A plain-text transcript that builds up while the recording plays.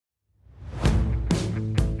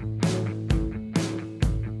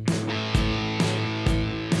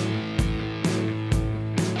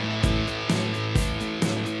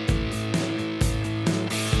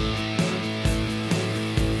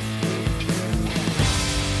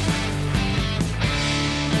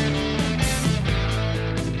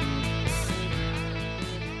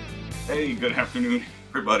Hey, good afternoon,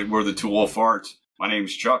 everybody. We're the Two Old Farts. My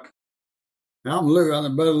name's Chuck, I'm looking on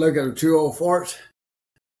the better look at the two old farts.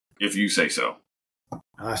 if you say so.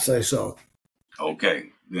 I say so. Okay,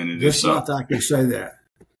 then it is This so. month I can say that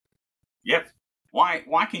Yep.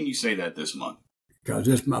 Why can you say that this month? because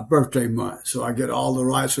it's my birthday month, so I get all the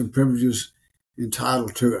rights and privileges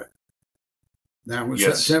entitled to it. Now, when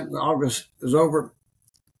Yes. September, August is over,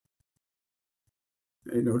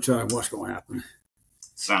 ain't no telling what's going to happen.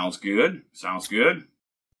 Sounds good. Sounds good.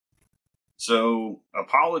 So,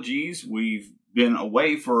 apologies. We've been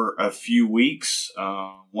away for a few weeks.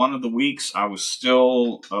 One of the weeks I was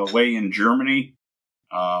still away in Germany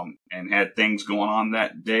and had things going on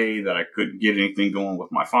that day that I couldn't get anything going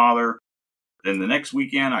with my father. Then the next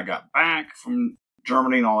weekend I got back from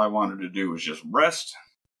Germany and all I wanted to do was just rest.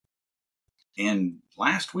 And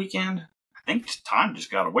last weekend, I think time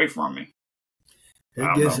just got away from me. I It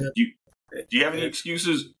don't gets know. Do you have any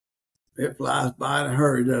excuses? it flies by in a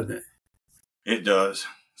hurry, doesn't it? It does.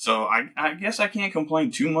 So I guess I can't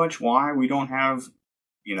complain too much why we don't have,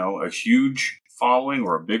 a huge following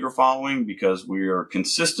or a bigger following, because we are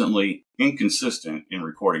consistently inconsistent in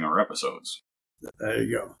recording our episodes. There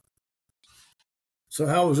you go. So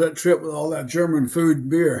how was that trip with all that German food and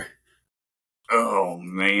beer? Oh,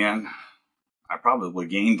 man. I probably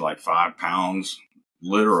gained like 5 pounds,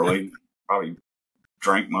 literally. Probably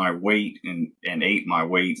drank my weight and ate my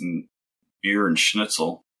weight in beer and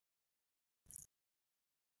schnitzel.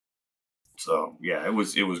 So, yeah, it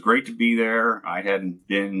was great to be there. I hadn't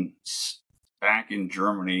been back in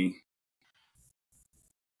Germany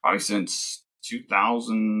probably since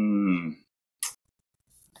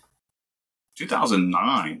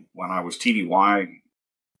 2009 when I was TDY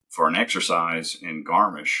for an exercise in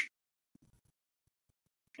Garmisch.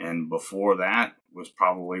 And before that was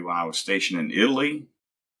probably when I was stationed in Italy.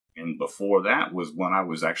 And before that was when I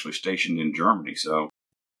was actually stationed in Germany. So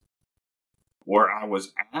where I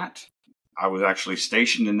was at, I was actually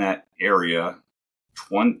stationed in that area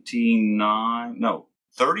 30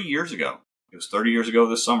 years ago. It was 30 years ago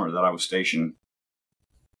this summer that I was stationed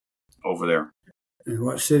over there. And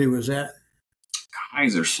what city was that?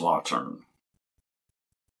 Kaiserslautern,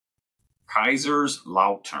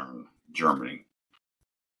 Germany.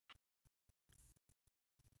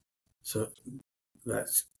 So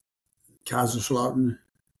that's Kaiserslautern.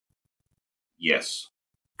 Yes.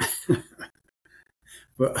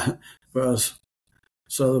 But for us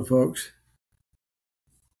Southern folks,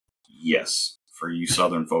 Yes. For you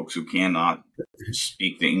Southern folks who cannot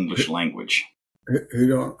speak the English language. who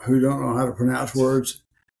don't know how to pronounce words.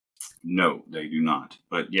 No, they do not.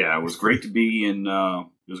 But yeah, it was great to be in.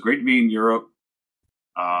 It was great to be in Europe.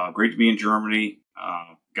 Great to be in Germany.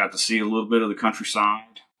 Got to see a little bit of the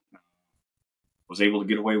countryside. Was able to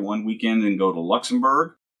get away one weekend and go to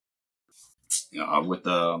Luxembourg with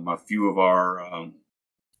a few of our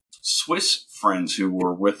Swiss friends who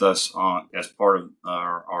were with us as part of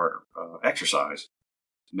our exercise.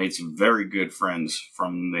 Made some very good friends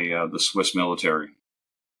from the Swiss military.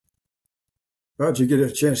 Well, did you get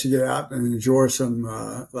a chance to get out and enjoy some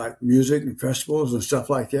like music and festivals and stuff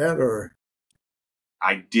like that, or?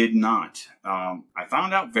 I did not. I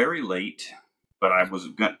found out very late, but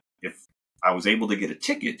if I was able to get a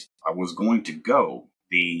ticket, I was going to go.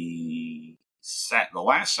 The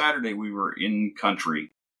last Saturday we were in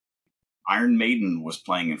country, Iron Maiden was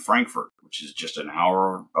playing in Frankfurt, which is just an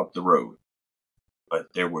hour up the road.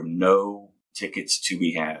 But there were no tickets to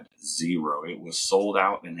be had. Zero. It was sold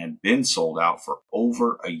out and had been sold out for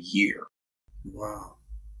over a year. Wow.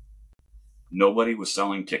 Nobody was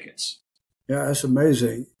selling tickets. Yeah, that's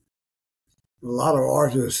amazing. A lot of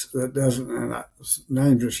artists that doesn't, and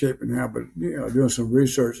names are escaping now, but doing some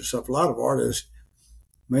research and stuff. A lot of artists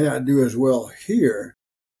may not do as well here,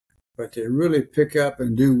 but they really pick up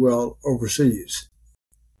and do well overseas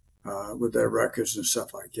with their records and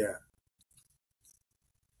stuff like that.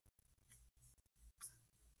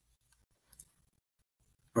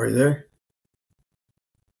 Are you there?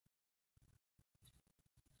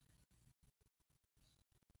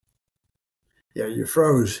 Yeah, you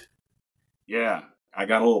froze. Yeah, I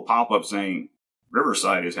got a little pop-up saying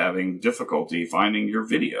Riverside is having difficulty finding your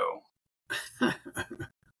video.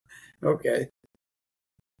 Okay.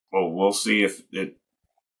 Well, we'll see if it...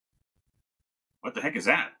 What the heck is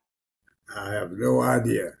that? I have no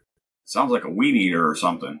idea. Sounds like a weed eater or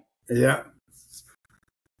something. Yeah.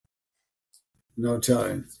 No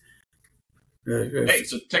telling. Hey,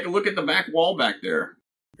 so take a look at the back wall back there.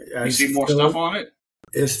 You see more filling, stuff on it?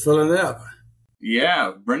 It's filling up.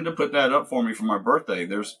 Yeah, Brenda put that up for me for my birthday.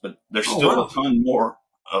 There's still wow. a ton more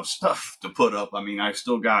of stuff to put up. I mean, I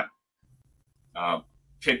still got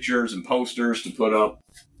pictures and posters to put up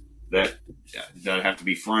that have to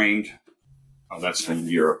be framed. Oh, that's from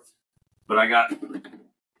Europe. But I got.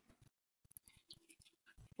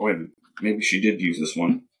 Wait, maybe she did use this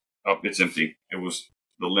one. Oh, it's empty. It was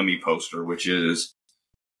the Lemmy poster, which is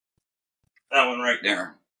that one right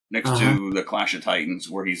there, next to the Clash of Titans,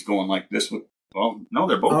 where he's going like this with. Well, no,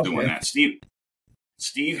 they're both doing that.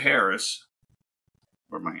 Steve Harris.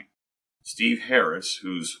 Where am I? Steve Harris,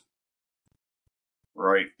 who's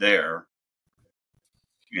right there,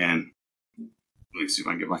 and let me see if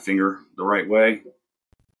I can get my finger the right way.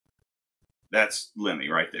 That's Lemmy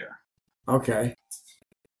right there. Okay.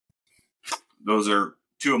 Those are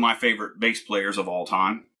two of my favorite bass players of all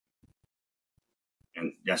time.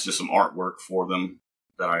 And that's just some artwork for them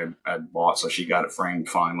that I had bought, so she got it framed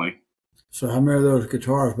finally. So how many of those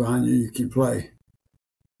guitars behind you can play?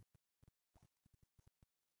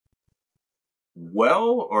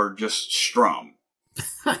 Well, or just strum?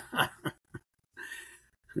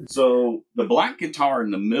 So the black guitar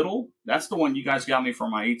in the middle, that's the one you guys got me for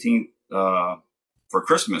my 18th, for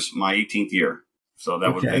Christmas, my 18th year. So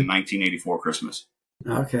that would have been 1984 Christmas.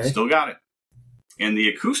 Okay. Still got it. And the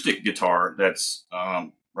acoustic guitar that's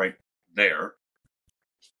right there,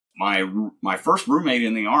 my first roommate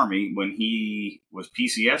in the Army, when he was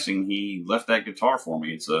PCSing, he left that guitar for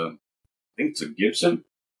me. I think it's a Gibson.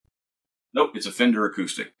 Nope, it's a Fender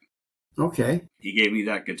acoustic. Okay. He gave me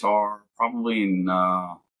that guitar probably in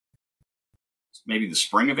maybe the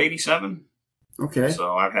spring of '87. Okay.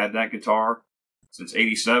 So I've had that guitar since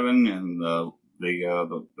 '87, and the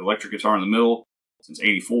electric guitar in the middle since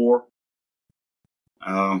 '84.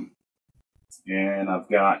 And I've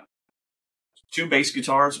got two bass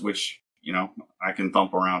guitars, which I can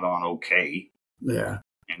thump around on okay. Yeah.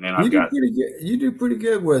 And then you do pretty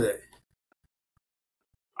good with it.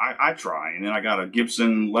 I try, and then I got a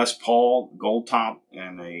Gibson Les Paul gold top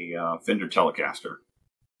and a Fender Telecaster.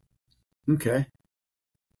 Okay.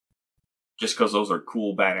 Just because those are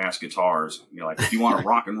cool, badass guitars. Like if you want a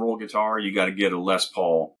rock and roll guitar, you got to get a Les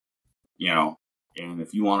Paul. And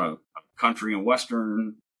if you want a country and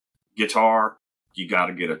western guitar, you got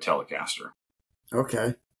to get a Telecaster.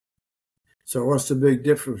 Okay. So what's the big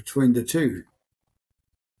difference between the two?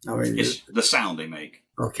 I mean, it's the sound they make.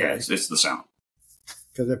 Okay. Yeah, it's the sound.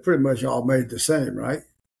 Because they're pretty much all made the same, right?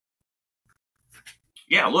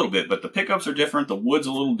 Yeah, a little bit, but the pickups are different. The wood's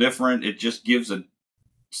a little different. It just gives the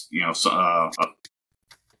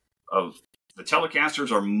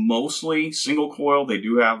Telecasters are mostly single coil. They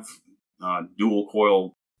do have dual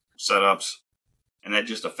coil setups, and that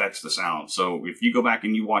just affects the sound. So if you go back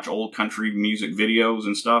and you watch old country music videos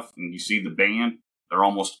and stuff, and you see the band, they're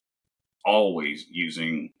almost always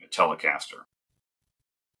using a Telecaster.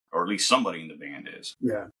 Or at least somebody in the band is.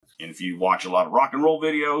 Yeah. And if you watch a lot of rock and roll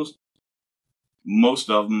videos, most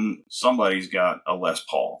of them, somebody's got a Les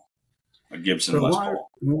Paul, a Gibson Les Paul.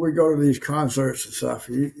 When we go to these concerts and stuff,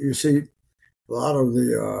 you see a lot of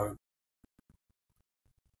the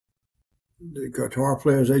guitar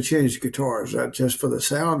players, they change guitars. Is that just for the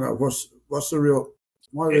sound, or what's the real?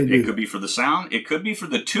 Why do they do It could be for the sound. It could be for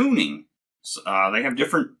the tuning. They have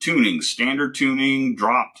different tunings: standard tuning,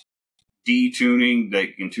 dropped D tuning. They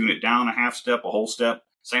can tune it down a half step, a whole step.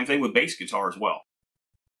 Same thing with bass guitar as well.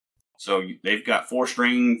 So they've got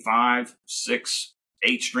 4-string, 5, 6,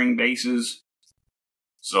 8-string basses.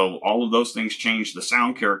 So all of those things change the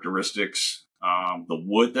sound characteristics. The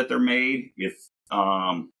wood that they're made. If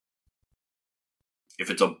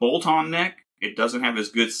it's a bolt-on neck, it doesn't have as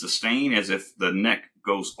good sustain as if the neck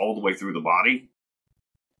goes all the way through the body.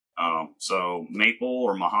 So maple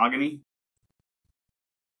or mahogany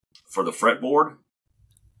for the fretboard.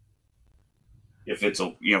 If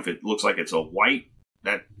it looks like it's a white,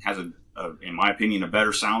 that has in my opinion, a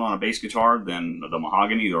better sound on a bass guitar than the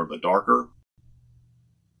mahogany or the darker.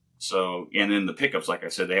 So, and then the pickups, like I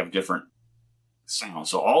said, they have different sounds.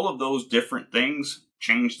 So all of those different things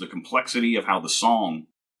change the complexity of how the song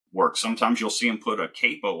works. Sometimes you'll see them put a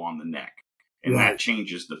capo on the neck, and that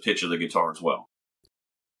changes the pitch of the guitar as well.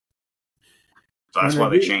 So that's why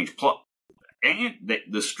they change. And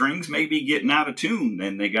the strings may be getting out of tune,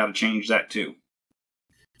 and they got to change that too.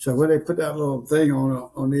 So when they put that little thing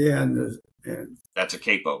on the end, that's a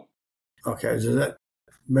capo. Okay, does that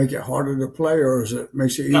make it harder to play, or is it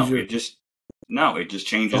makes it easier? It just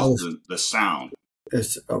changes the sound.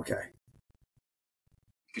 It's okay.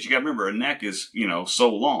 Because you got to remember, a neck is so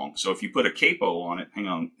long. So if you put a capo on it, hang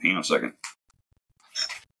on a second.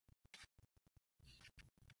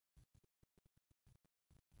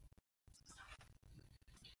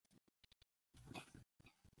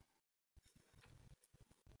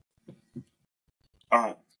 All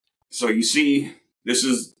right. So you see This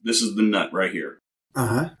is the nut right here.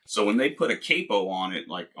 Uh-huh. So when they put a capo on it,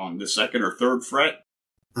 like on the second or third fret,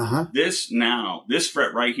 Uh-huh. this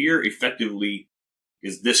fret right here effectively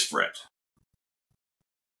is this fret.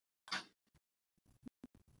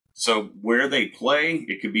 So where they play,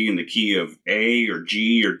 it could be in the key of A or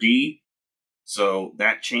G or D. So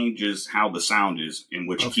that changes how the sound is in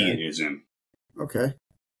which key it is in. Okay.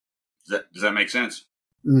 Does that make sense?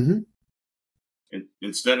 Mm-hmm.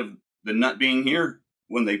 Instead of the nut being here,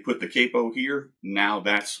 when they put the capo here, now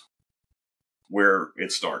that's where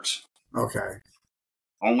it starts. Okay.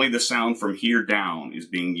 Only the sound from here down is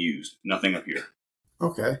being used, nothing up here.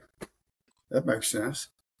 Okay. That makes sense.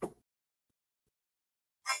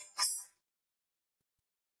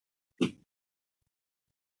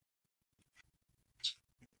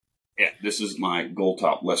 Yeah, this is my gold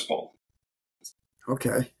top Les Paul.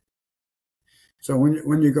 Okay. So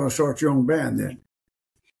when you gonna start your own band then?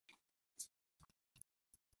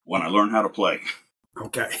 When I learn how to play.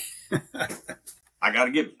 Okay. I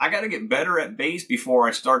gotta get better at bass before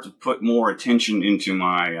I start to put more attention into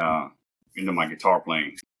my guitar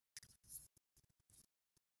playing.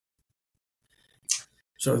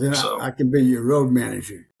 So then I can be your road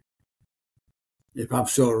manager if I'm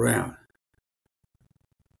still around.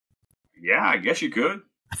 Yeah, I guess you could.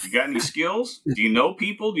 You got any skills? Do you know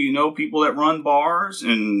people? Do you know people that run bars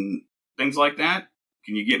and things like that?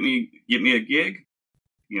 Can you get me a gig?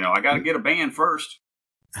 I got to get a band first.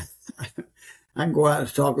 I can go out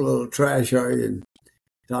and talk a little trash on you and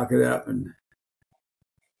talk it up and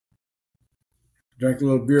drink a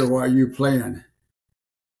little beer while you're playing.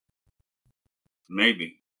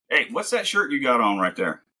 Maybe. Hey, what's that shirt you got on right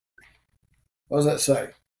there? What does that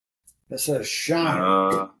say? That says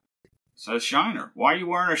Shiner. Says Shiner. Why are you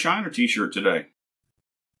wearing a Shiner t-shirt today?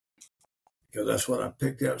 Because that's what I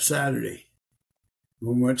picked up Saturday.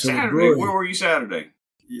 When we went to Saturday? the brewery. Where were you Saturday?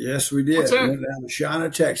 Yes, we did. What's that? We went down to Shiner,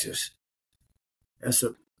 Texas. That's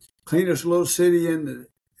the cleanest little city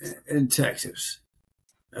in Texas.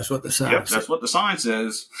 That's what the sign says. That's what the sign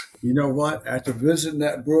says. You know what? After visiting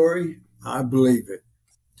that brewery, I believe it.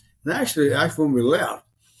 And actually, when we left,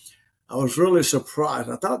 I was really surprised.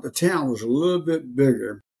 I thought the town was a little bit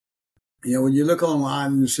bigger. When you look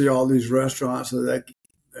online and you see all these restaurants and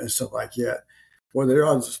stuff like that, well, they're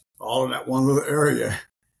all just all in that one little area.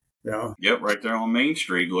 Yep, right there on Main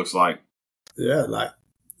Street, looks like. Yeah, like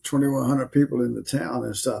 2,100 people in the town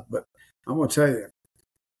and stuff. But I'm going to tell you,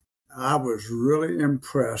 I was really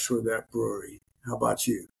impressed with that brewery. How about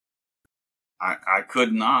you? I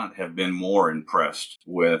could not have been more impressed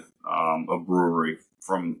with a brewery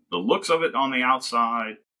from the looks of it on the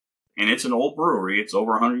outside. And it's an old brewery. It's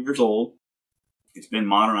over 100 years old. It's been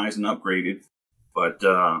modernized and upgraded. But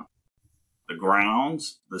the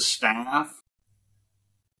grounds, the staff,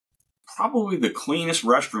 probably the cleanest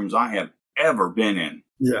restrooms I have ever been in.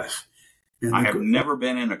 Yes. I have never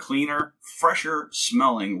been in a cleaner, fresher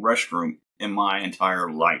smelling restroom in my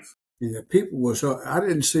entire life. And the people I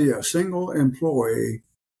didn't see a single employee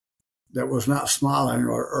that was not smiling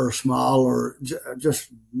or smile or just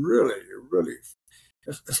really, really.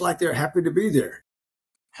 It's like they're happy to be there.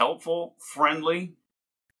 Helpful, friendly.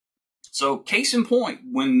 So, case in point,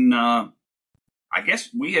 when I guess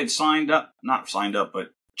we had but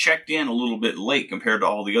checked in a little bit late compared to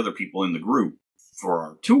all the other people in the group for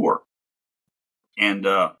our tour. And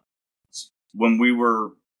when we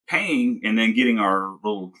were paying and then getting our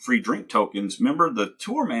little free drink tokens, remember the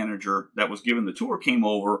tour manager that was giving the tour came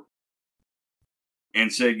over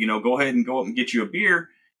and said, go ahead and go up and get you a beer.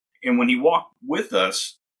 And when he walked with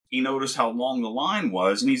us, he noticed how long the line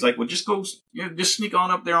was. And he's like, well, just go, just sneak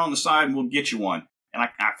on up there on the side and we'll get you one. And I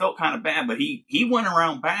felt kind of bad, but he went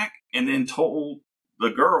around back and then told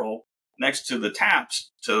the girl next to the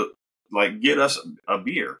taps to get us a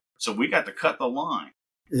beer. So we got to cut the line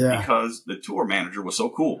because the tour manager was so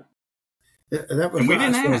cool. Yeah, that was and we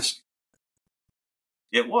didn't ask.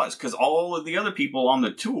 It was because all of the other people on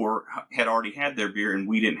the tour had already had their beer and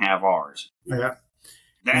we didn't have ours. Yeah.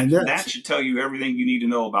 That should tell you everything you need to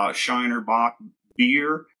know about Shiner Bock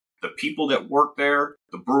beer, the people that work there,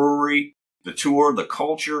 the brewery, the tour, the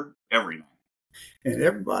culture, everything. And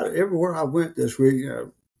everywhere I went this week,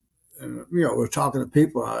 we're talking to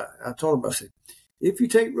people. I told them, I said, if you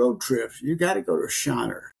take road trips, you got to go to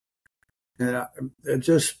Shiner. And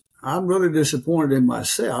I'm really disappointed in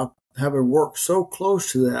myself having worked so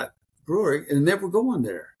close to that brewery and never going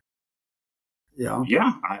there. Yeah.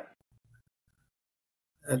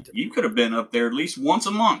 You could have been up there at least once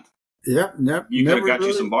a month. Yep. You could have got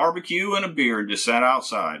you some barbecue and a beer and just sat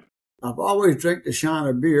outside. I've always drank the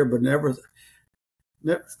Shiner beer, but never.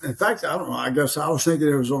 In fact, I don't know. I guess I was thinking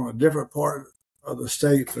it was on a different part of the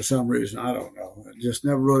state for some reason. I don't know. I just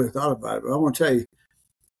never really thought about it. But I want to tell you,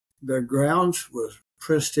 the grounds was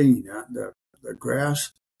pristine. The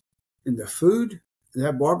grass and the food,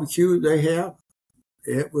 that barbecue they have,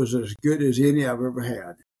 it was as good as any I've ever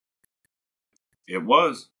had. It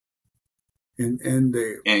was. And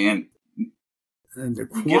the And the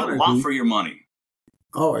you get a lot quantity. for your money.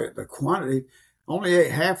 Oh, the quantity. Only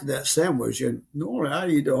ate half of that sandwich, and normally I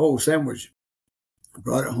eat the whole sandwich. I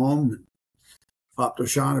brought it home and popped a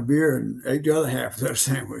shot of beer and ate the other half of that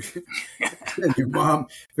sandwich. And your mom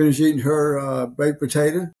finished eating her baked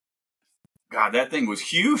potato. God, that thing was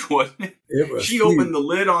huge, wasn't it? It was She huge. opened the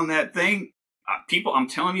lid on that thing. People, I'm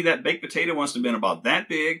telling you, that baked potato must have been about that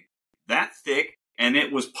big, that thick, and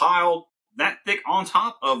it was piled that thick on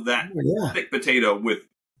top of that thick potato with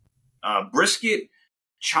brisket,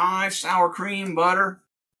 chive, sour cream, butter.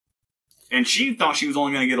 And she thought she was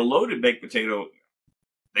only going to get a loaded baked potato.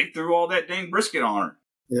 They threw all that dang brisket on her.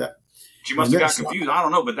 Yeah. She must have got confused. I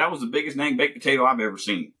don't know, but that was the biggest dang baked potato I've ever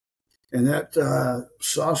seen. And that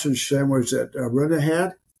sausage sandwich that Brenda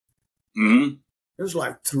had, there's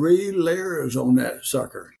like 3 layers on that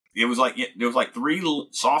sucker. There was like 3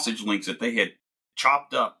 sausage links that they had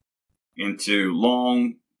chopped up into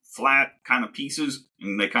long, flat kind of pieces,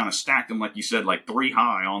 and they kind of stacked them, like you said, like 3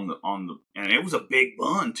 high on the, and it was a big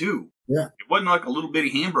bun too. Yeah. It wasn't like a little bitty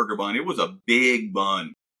hamburger bun. It was a big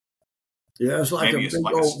bun. Yeah, it's like Maybe a it's big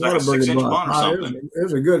like old a 6-inch bun or something. It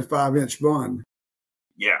was a good 5-inch bun.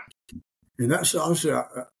 Yeah. And that sausage,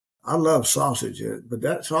 I love sausage, but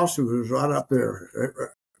that sausage was right up there.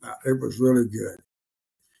 It was really good.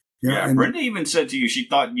 Yeah, and Brenda even said to you she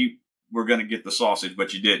thought you were going to get the sausage,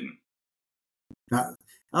 but you didn't. I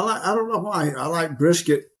don't know why. I like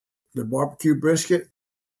brisket, the barbecue brisket.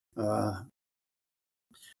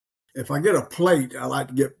 If I get a plate, I like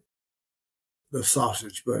to get the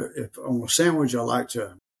sausage, but if on a sandwich, I like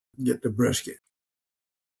to get the brisket.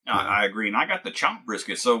 I agree, and I got the chopped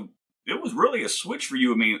brisket, so it was really a switch for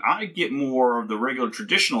you. I mean, I get more of the regular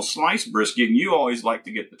traditional sliced brisket, and you always like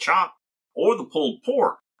to get the chopped or the pulled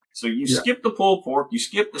pork. So you skip the pulled pork, you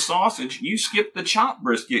skip the sausage, you skip the chopped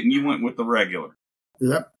brisket, and you went with the regular.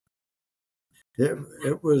 Yep.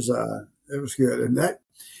 It was good, and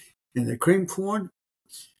the cream corn.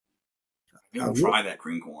 I didn't try that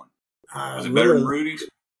cream corn. Was it really, better than Rudy's?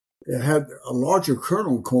 It had a larger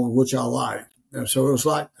kernel corn, which I like, and so it was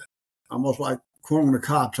like almost like corn on the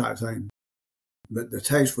cob type thing. But the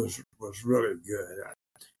taste was really good.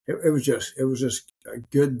 It was just a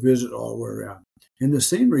good visit all the way around. And the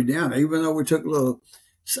scenery down, even though we took a little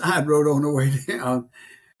side road on the way down,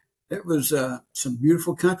 it was some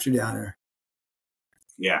beautiful country down there.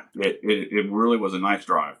 Yeah, it really was a nice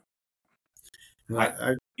drive.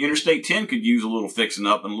 Interstate 10 could use a little fixing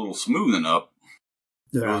up and a little smoothing up.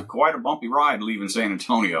 Yeah. It was quite a bumpy ride leaving San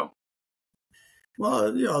Antonio.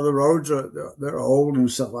 Well, the roads they're old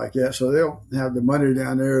and stuff like that, so they don't have the money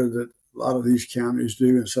down there that a lot of these counties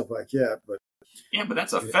do and stuff like that. But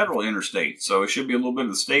that's a federal interstate, so it should be a little bit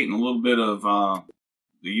of the state and a little bit of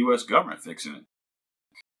the U.S. government fixing it.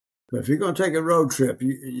 But if you're going to take a road trip,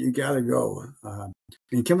 you got to go.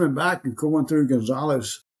 And coming back and going through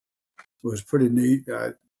Gonzales was pretty neat.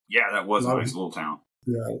 That was a nice little town.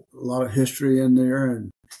 Yeah, a lot of history in there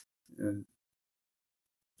and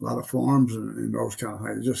a lot of farms and those kind of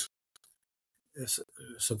things. It's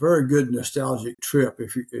a very good nostalgic trip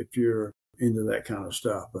if you're into that kind of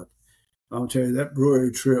stuff. But I'll tell you, that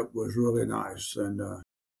brewery trip was really nice, and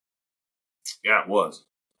it was.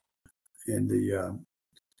 And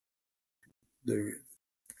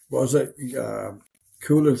was that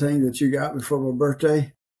cooler thing that you got before my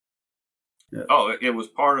birthday? Yeah. Oh, it was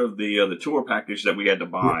part of the tour package that we had to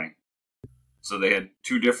buy. Yeah. So they had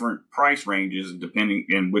 2 different price ranges depending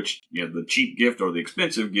in which, the cheap gift or the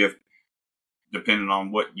expensive gift, depending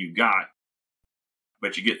on what you got.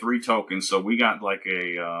 But you get 3 tokens. So we got like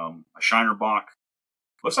a Shiner Bock.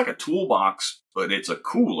 Looks like a toolbox, but it's a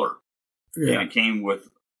cooler. Yeah. And it came with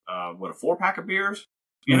a 4-pack of beers?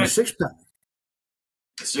 A 6-pack.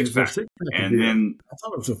 A 6-pack. And then I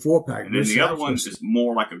thought it was a 4-pack. And then the other one is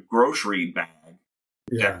more like a grocery bag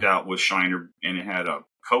decked out with Shiner, and it had a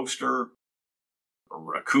coaster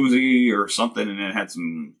or a koozie or something, and it had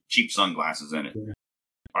some cheap sunglasses in it. Yeah.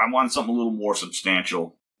 I wanted something a little more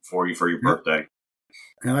substantial for you for your birthday.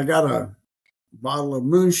 And I got a bottle of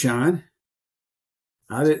moonshine.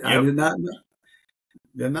 I did not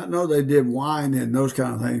know they did wine and those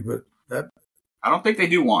kind of things, but that I don't think they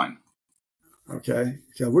do wine. Okay,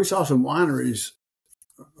 so we saw some wineries,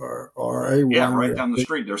 or a winery. Yeah, right down the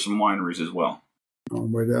street. There's some wineries as well. On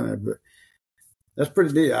the way down there, but that's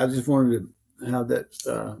pretty neat. I just wanted to have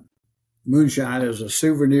that moonshine as a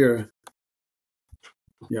souvenir,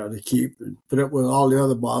 to keep and put up with all the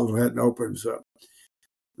other bottles we hadn't opened. So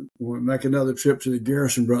when we make another trip to the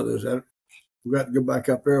Garrison Brothers, we got to go back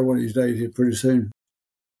up there one of these days here pretty soon.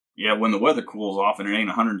 Yeah, when the weather cools off and it ain't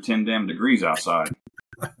 110 damn degrees outside.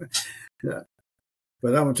 Yeah.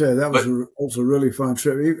 But I'm going to tell you, that was a really fun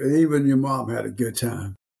trip. Even your mom had a good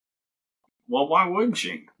time. Well, why wouldn't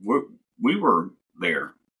she? We were there.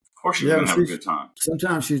 Of course she's going to have a good time.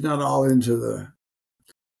 Sometimes she's not all into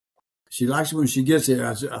she likes it when she gets there.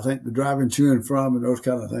 I think the driving to and from and those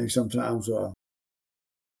kind of things sometimes, your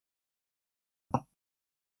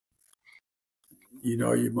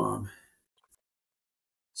mom.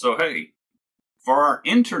 So, hey, for our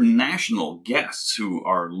international guests who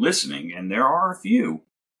are listening, and there are a few,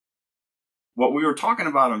 what we were talking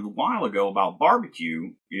about a while ago about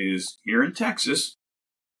barbecue is here in Texas,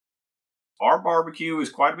 our barbecue is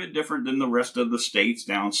quite a bit different than the rest of the states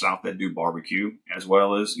down south that do barbecue, as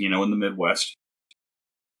well as, in the Midwest.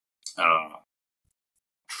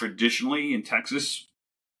 Traditionally in Texas,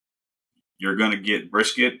 you're going to get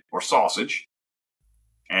brisket or sausage.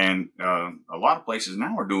 And a lot of places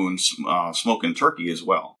now are doing smoking turkey as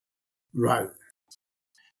well. Right.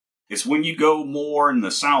 It's when you go more in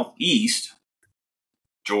the southeast,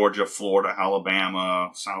 Georgia, Florida,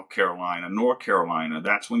 Alabama, South Carolina, North Carolina,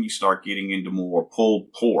 that's when you start getting into more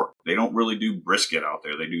pulled pork. They don't really do brisket out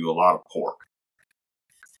there. They do a lot of pork.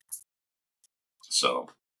 So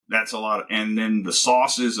that's a lot. And then the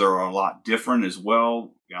sauces are a lot different as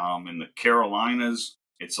well. In the Carolinas,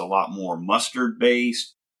 it's a lot more mustard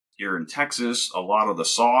based. Here in Texas, a lot of the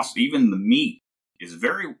sauce, even the meat, is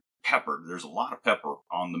very peppered. There's a lot of pepper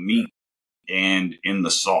on the meat and in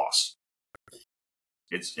the sauce.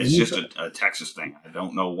 It's just a Texas thing. I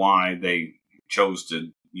don't know why they chose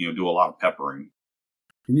to do a lot of peppering.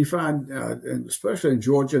 Can you find, and especially in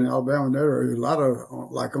Georgia and Alabama, there are a lot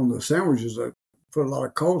of, like on the sandwiches, that put a lot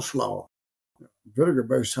of coleslaw,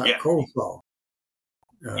 vinegar-based type coleslaw.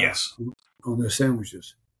 Yes. On their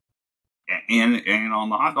sandwiches. And on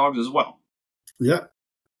the hot dogs as well. Yep.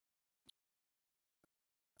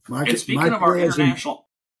 And speaking of our international...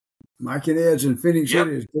 Mike and Ed's in Phoenix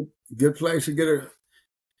City is a good place to get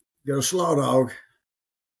a slaw dog.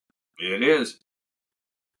 It is.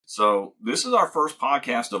 So this is our first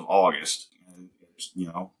podcast of August. And,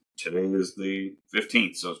 today is the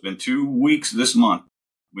 15th, so it's been 2 weeks this month.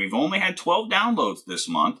 We've only had 12 downloads this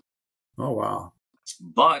month. Oh, wow.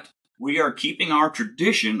 But we are keeping our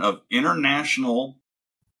tradition of international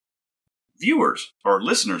viewers, or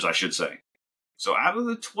listeners, I should say. So out of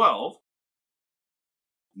the 12,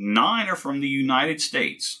 9 are from the United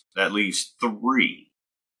States. That leaves 3.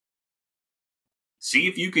 See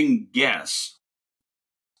if you can guess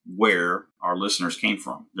where our listeners came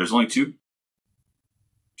from. There's only two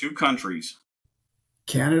countries.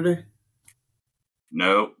 Canada?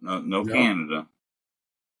 No, Canada.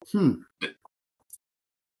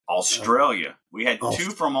 Australia. We had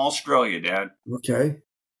 2 from Australia, Dad. Okay.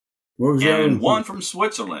 What was and one from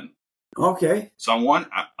Switzerland. Okay. So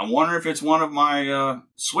I'm wondering if it's one of my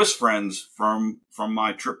Swiss friends from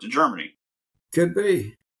my trip to Germany. Could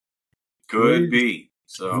be. Could be.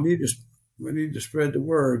 So we need to spread the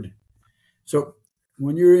word. So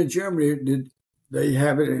when you were in Germany, did they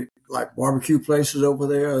have any like barbecue places over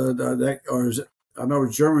there? Or is it? I know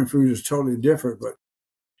German food is totally different, but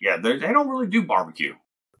yeah, they don't really do barbecue.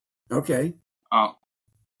 Okay.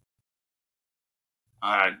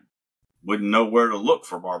 I wouldn't know where to look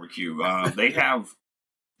for barbecue. They have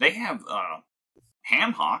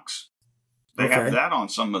ham hocks. They have that on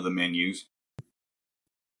some of the menus.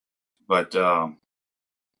 But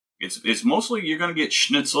it's mostly you're going to get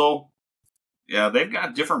schnitzel. Yeah, they've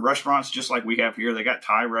got different restaurants just like we have here. They got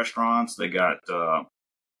Thai restaurants. They got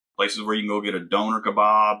places where you can go get a doner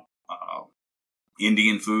kebab,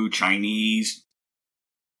 Indian food, Chinese.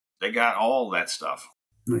 They got all that stuff.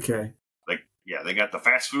 Okay. They got the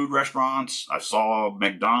fast food restaurants. I saw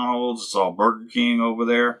McDonald's, I saw Burger King over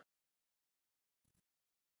there.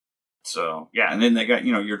 So, yeah, and then they got,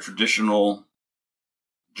 your traditional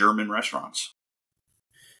German restaurants.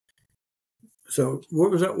 So,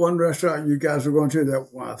 what was that one restaurant you guys were going to? That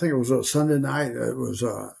I think it was a Sunday night. It was,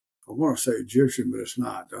 I want to say Egyptian, but it's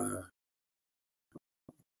not.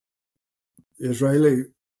 Israeli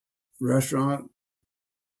restaurant?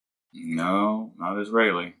 No, not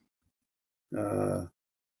Israeli.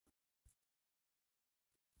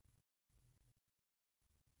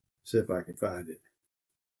 See if I can find it.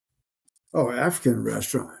 Oh, African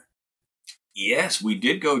restaurant. Yes, we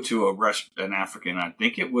did go to an African. I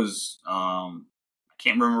think it was, I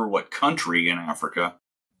can't remember what country in Africa.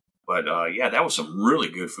 But yeah, that was some really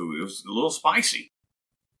good food. It was a little spicy,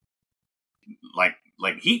 like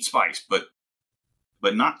heat spice, but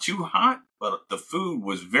not too hot. But the food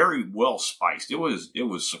was very well spiced. It was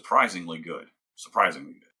surprisingly good.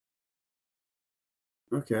 Surprisingly good.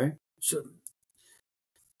 Okay. So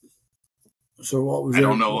what was I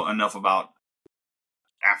don't it? know enough about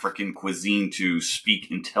African cuisine to speak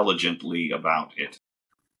intelligently about it.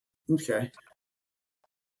 Okay.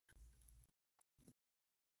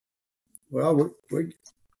 Well,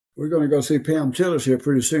 we're going to go see Pam Tillis here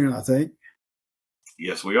pretty soon, I think.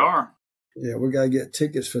 Yes, we are. Yeah, we got to get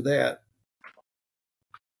tickets for that.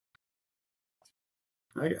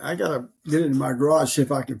 I got to get into my garage, see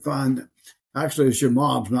if I can find. Actually, it's your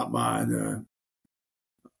mom's, not mine.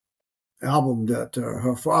 Album that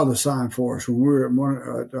her father signed for us when we were at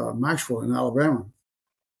Maxwell in Alabama.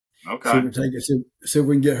 Okay. See if we take it. See if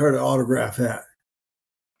we can get her to autograph that.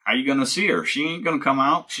 How you gonna see her? She ain't gonna come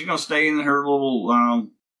out. She's gonna stay in her little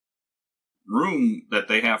room that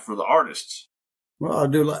they have for the artists. Well, I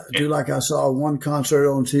do like I saw one concert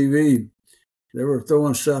on TV. They were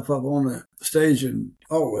throwing stuff up on the stage, and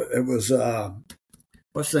it was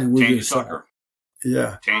what's the thing we Tanya just Tucker. saw?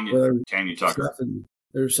 Yeah, Tanya Tucker. Stuff, and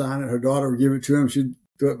they were signing it. Her daughter would give it to him. She'd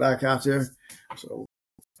throw it back out there. So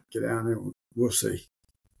get down there. We'll see.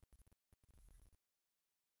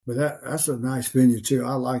 But that's a nice venue too.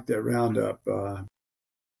 I like that Roundup. That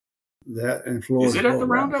in Florida. Is it at the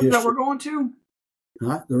Roundup that we're going to?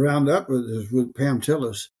 Huh? The Roundup is with Pam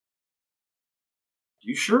Tillis.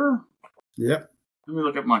 You sure? Yep. Let me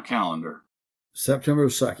look at my calendar. September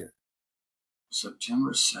 2nd.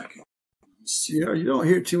 September 2nd. You don't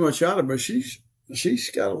hear too much out of her, but she's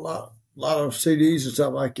got a lot of CDs and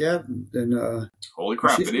stuff like that. And holy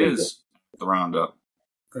crap, it is the Roundup.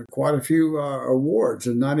 Quite a few awards.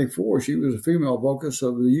 In '94, she was a female vocalist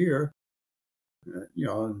of the year.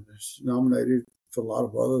 And it's nominated for a lot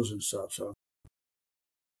of others and stuff. So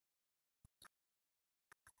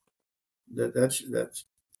that's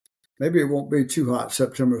maybe it won't be too hot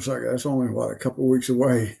September 2nd. That's only a couple of weeks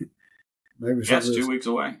away. Maybe that's 2 weeks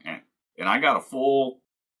away, and I got a full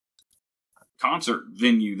concert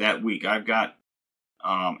venue that week. I've got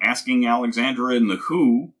Asking Alexandra and the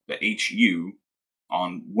Who, the HU,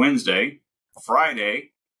 on Wednesday.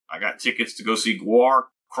 Friday, I got tickets to go see Guar,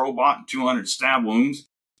 Crowbot, and 200 Stab Wounds.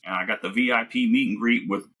 And I got the VIP meet and greet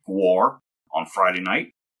with Guar on Friday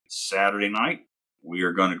night. Saturday night, we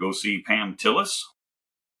are going to go see Pam Tillis.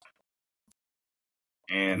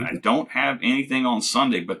 And I don't have anything on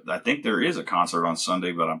Sunday, but I think there is a concert on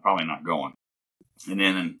Sunday, but I'm probably not going. And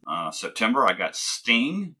then in September, I got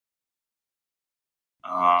Sting.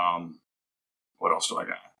 What else do I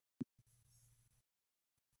got?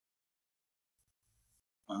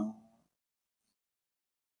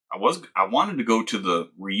 I wanted to go to the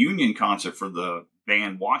reunion concert for the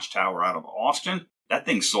band Watchtower out of Austin. That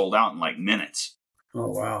thing sold out in like minutes. Oh,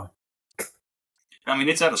 wow. I mean,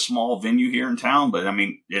 it's at a small venue here in town, but I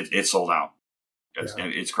mean, it sold out.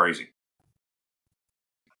 It's crazy.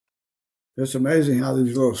 It's amazing how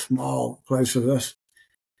these little small places,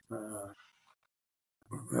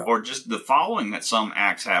 or just the following that some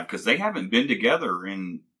acts have, because they haven't been together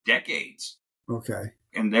in decades. Okay.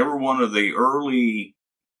 And they were one of the early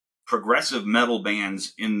progressive metal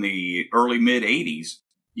bands in the early mid 80s,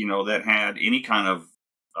 that had any kind of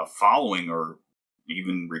a following or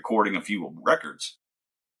even recording a few records.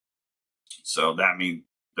 So that means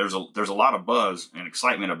there's a lot of buzz and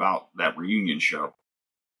excitement about that reunion show.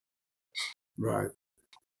 Right.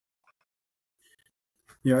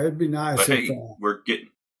 Yeah, it'd be nice but if we're getting.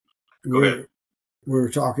 Go ahead. We were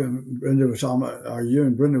talking. Brenda was talking about, or you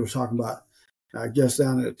and Brenda was talking about. I guess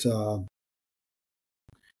down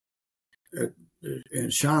in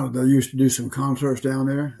China, they used to do some concerts down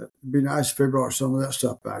there. It'd be nice if they brought some of that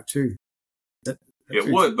stuff back too. It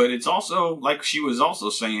would, but it's also, like she was also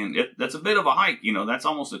saying, that's a bit of a hike. That's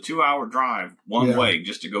almost a 2-hour drive one way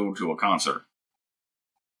just to go to a concert.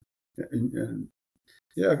 And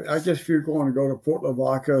I guess if you're going to go to Port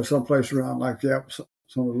Lavaca or someplace around like that,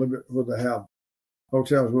 some a little bit where they have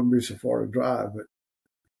hotels, wouldn't be so far to drive,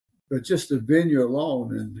 but just the venue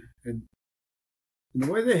alone and the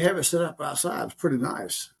way they have it set up outside is pretty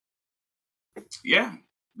nice. Yeah.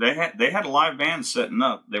 They had a live band setting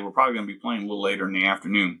up. They were probably going to be playing a little later in the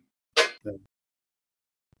afternoon.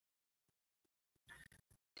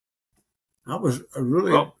 I was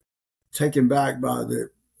really taken back by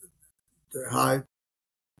the how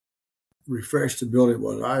refreshed the building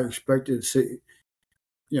was. I expected to see,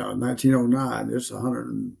 1909. It's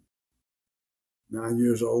 109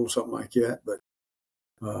 years old, something like that. But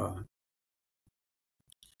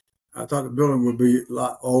I thought the building would be a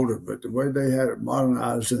lot older, but the way they had it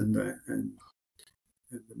modernized and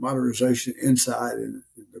the modernization inside and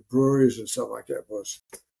the breweries and stuff like that was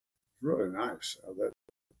really nice. That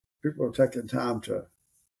people are taking time to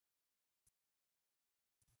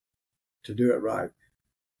do it right.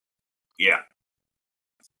 Yeah.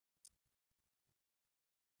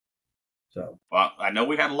 So, well, I know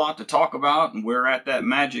we had a lot to talk about, and we're at that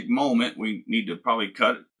magic moment. We need to probably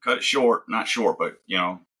cut it short. Not short, but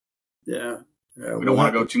yeah. We don't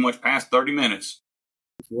want to go too much past 30 minutes.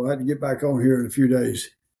 We'll have to get back on here in a few days.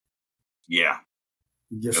 Yeah.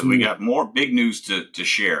 Because we got more big news to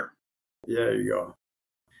share. Yeah, there you go.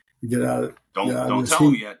 Get out of Don't tell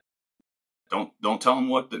them yet. Don't tell them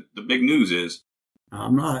what the big news is.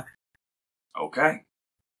 I'm not. Okay.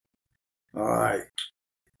 All right.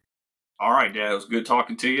 All right, Dad. It was good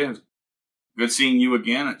talking to you. Good seeing you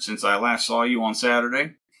again since I last saw you on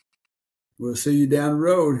Saturday. We'll see you down the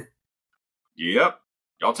road. Yep.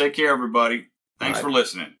 Y'all take care, everybody. Thanks for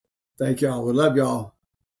listening. Thank y'all. We love y'all.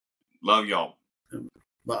 Love y'all.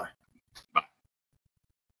 Bye.